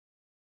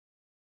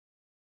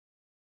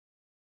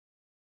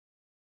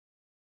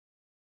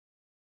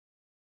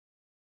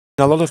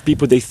A lot of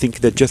people, they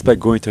think that just by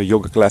going to a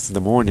yoga class in the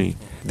morning,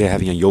 they're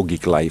having a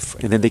yogic life,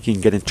 and then they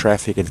can get in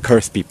traffic and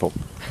curse people,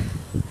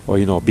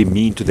 or be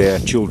mean to their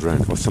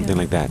children or something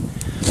like that.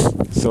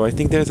 So I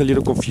think there's a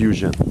little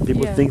confusion.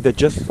 People think that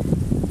just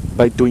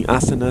by doing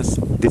asanas,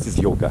 this is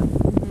yoga,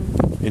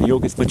 and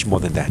yoga is much more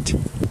than that.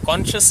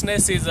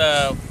 Consciousness is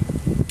a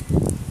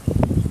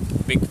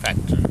big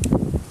factor.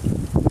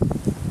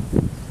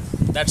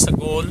 That's a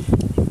goal,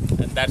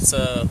 and that's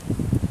a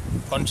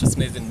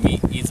consciousness in me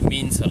is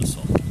means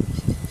also.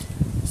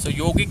 So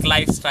yogic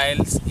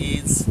lifestyles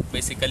is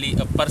basically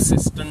a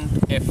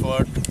persistent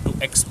effort to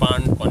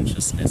expand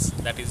consciousness.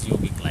 That is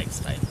yogic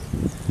lifestyle.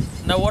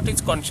 Now what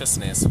is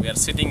consciousness? We are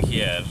sitting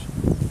here,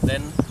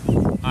 then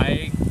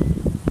I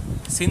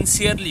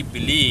sincerely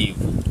believe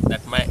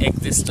that my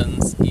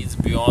existence is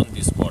beyond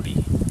this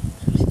body.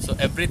 So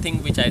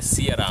everything which I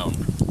see around,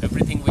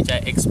 everything which I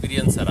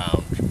experience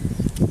around,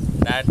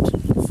 that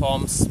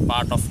forms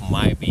part of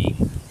my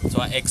being.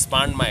 So I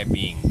expand my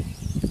being.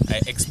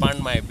 I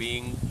expand my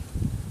being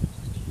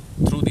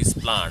through these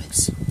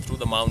plants, through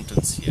the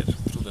mountains here,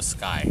 through the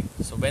sky.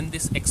 So when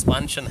this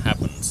expansion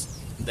happens,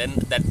 then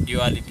that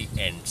duality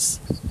ends.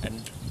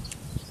 And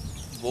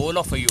goal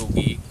of a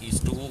yogi is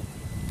to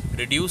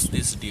reduce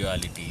this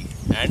duality,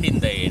 and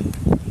in the end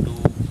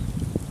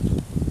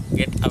to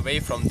get away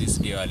from this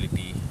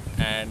duality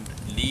and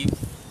live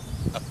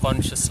a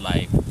conscious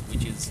life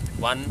which is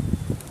one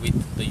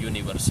with the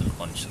universal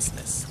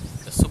consciousness,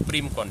 the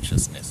supreme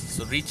consciousness.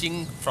 So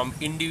reaching from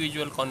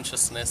individual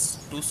consciousness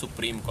to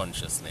supreme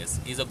consciousness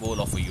is a goal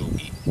of a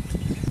yogi.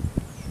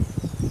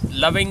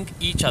 Loving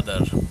each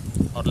other,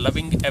 or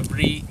loving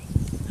every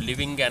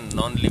living and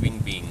non-living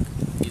being,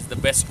 is the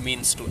best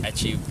means to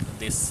achieve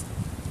this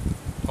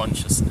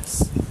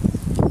consciousness,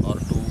 or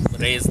to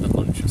raise the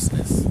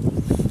consciousness.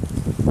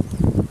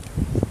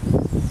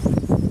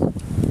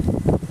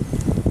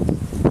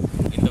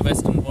 In the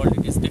Western world,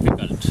 it is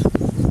difficult to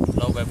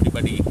love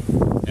everybody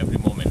every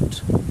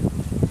moment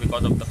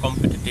because of the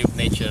competitive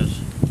nature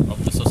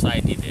of the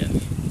society there,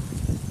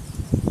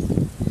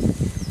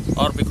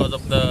 or because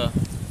of the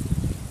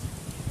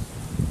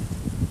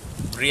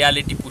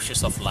reality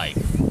pushes of life,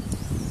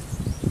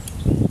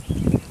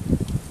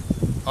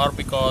 or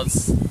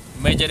because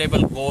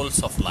measurable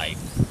goals of life.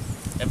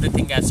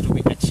 Everything has to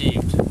be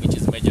achieved which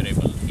is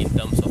measurable in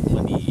terms of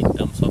money, in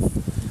terms of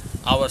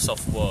hours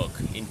of work,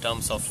 in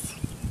terms of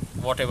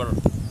whatever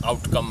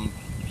outcome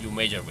you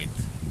measure with.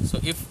 So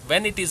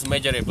when it is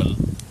measurable,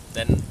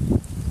 then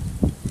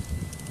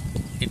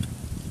it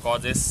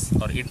causes,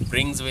 or it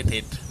brings with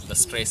it, the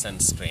stress and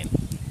strain.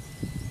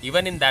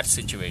 Even in that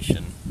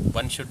situation,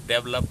 one should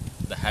develop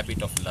the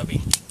habit of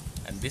loving,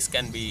 and this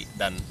can be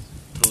done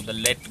through the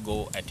let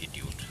go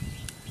attitude.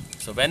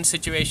 So when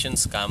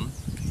situations come,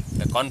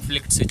 the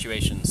conflict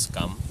situations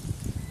come,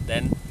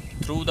 then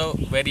through the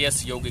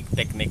various yogic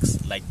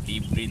techniques like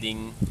deep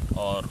breathing,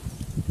 or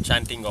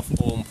chanting of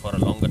Om for a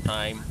longer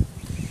time,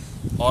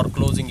 or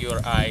closing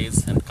your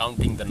eyes and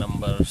counting the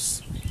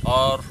numbers,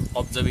 or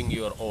observing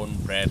your own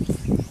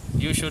breath,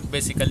 you should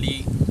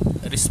basically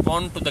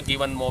respond to the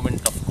given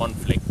moment of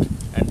conflict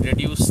and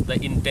reduce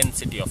the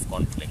intensity of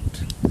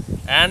conflict.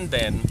 And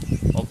then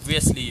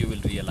obviously you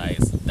will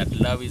realize that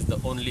love is the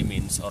only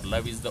means, or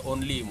love is the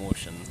only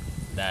emotion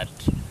that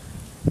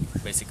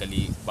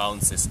basically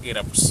bounces,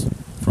 erupts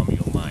from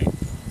your mind.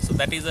 So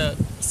that is a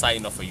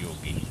sign of a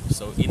yogi.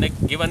 So in a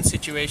given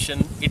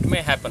situation, it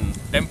may happen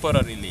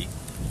temporarily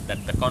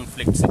that the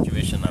conflict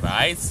situation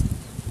arises,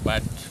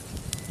 but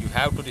you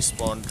have to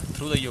respond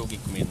through the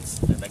yogic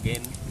means, and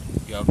again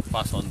you have to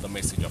pass on the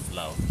message of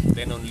love.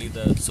 Then only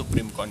the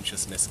supreme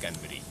consciousness can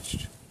be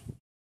reached.